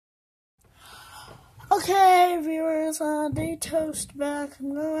Okay, viewers, Day Toast back.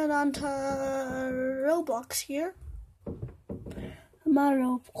 I'm going on to Roblox here. Am I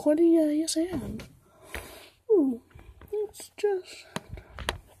recording? Yes, I am. Ooh, let's just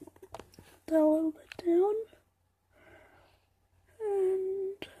that a little bit down.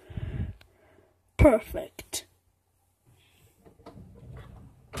 And perfect.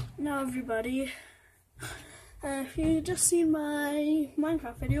 Now, everybody, if you just seen my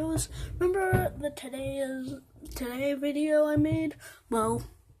Minecraft videos, remember the today video I made? Well,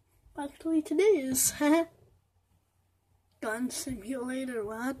 actually today is Gun Simulator.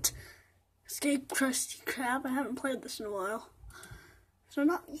 What? Escape Krusty Krab. I haven't played this in a while, so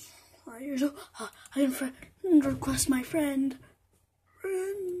not. I can friend request my friend.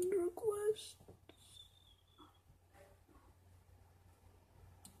 Friend request.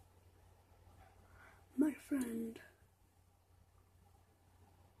 My friend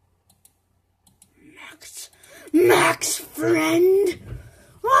Max friend.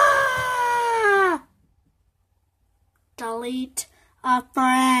 Ah! Delete a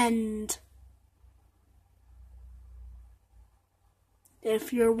friend.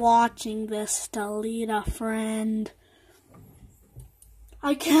 If you're watching this, delete a friend.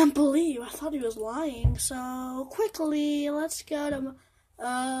 I can't believe I thought he was lying. So quickly, let's go to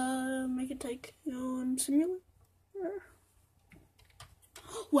make it take on simulator.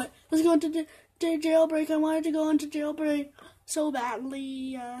 What? Let's go into jailbreak. I wanted to go into jailbreak so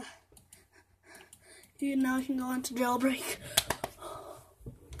badly. Now I can go into jailbreak.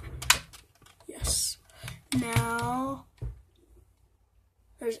 Yes. Now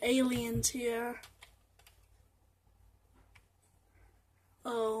there's aliens here.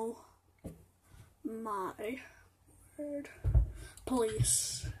 Oh my word.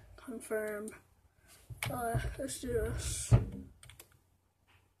 Police. Confirm. Let's do this.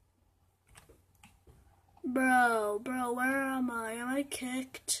 Bro, where am I? Am I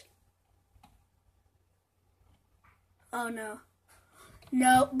kicked? Oh no.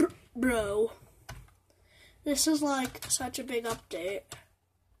 No, bro. This is like such a big update.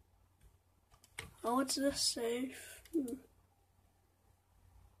 Oh, what's this safe?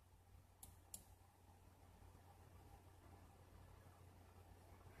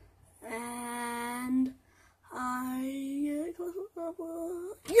 And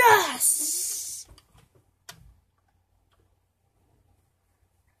yes!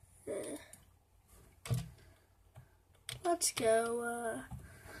 Let's go,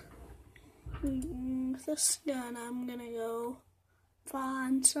 with this gun, I'm gonna go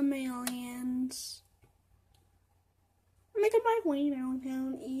find some aliens. Making my way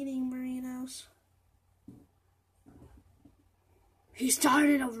downtown, eating burritos. He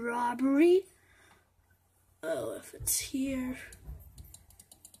started a robbery? Oh, if it's here,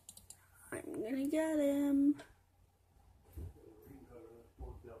 I'm gonna get him.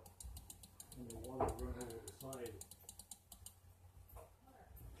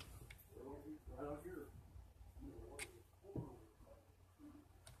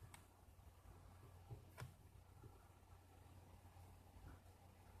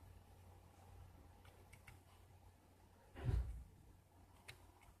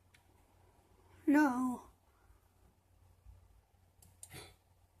 No.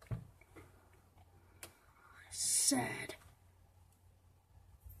 Said.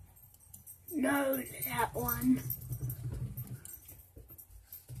 No to that one.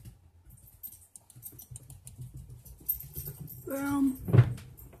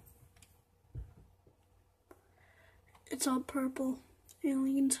 It's all purple.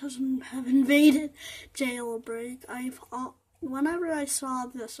 Aliens have invaded jailbreak. Whenever I saw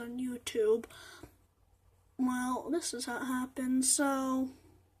this on YouTube, well, this is how it happened. So,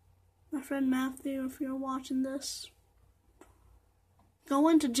 my friend Matthew, if you're watching this, go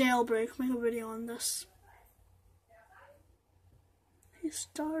into jailbreak, make a video on this. He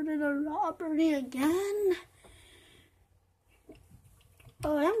started a robbery again.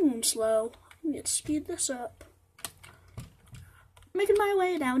 Oh, I'm going slow. I need to speed this up. Making my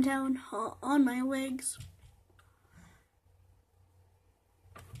way downtown on my legs.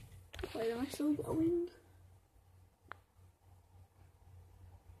 Wait, am I still going?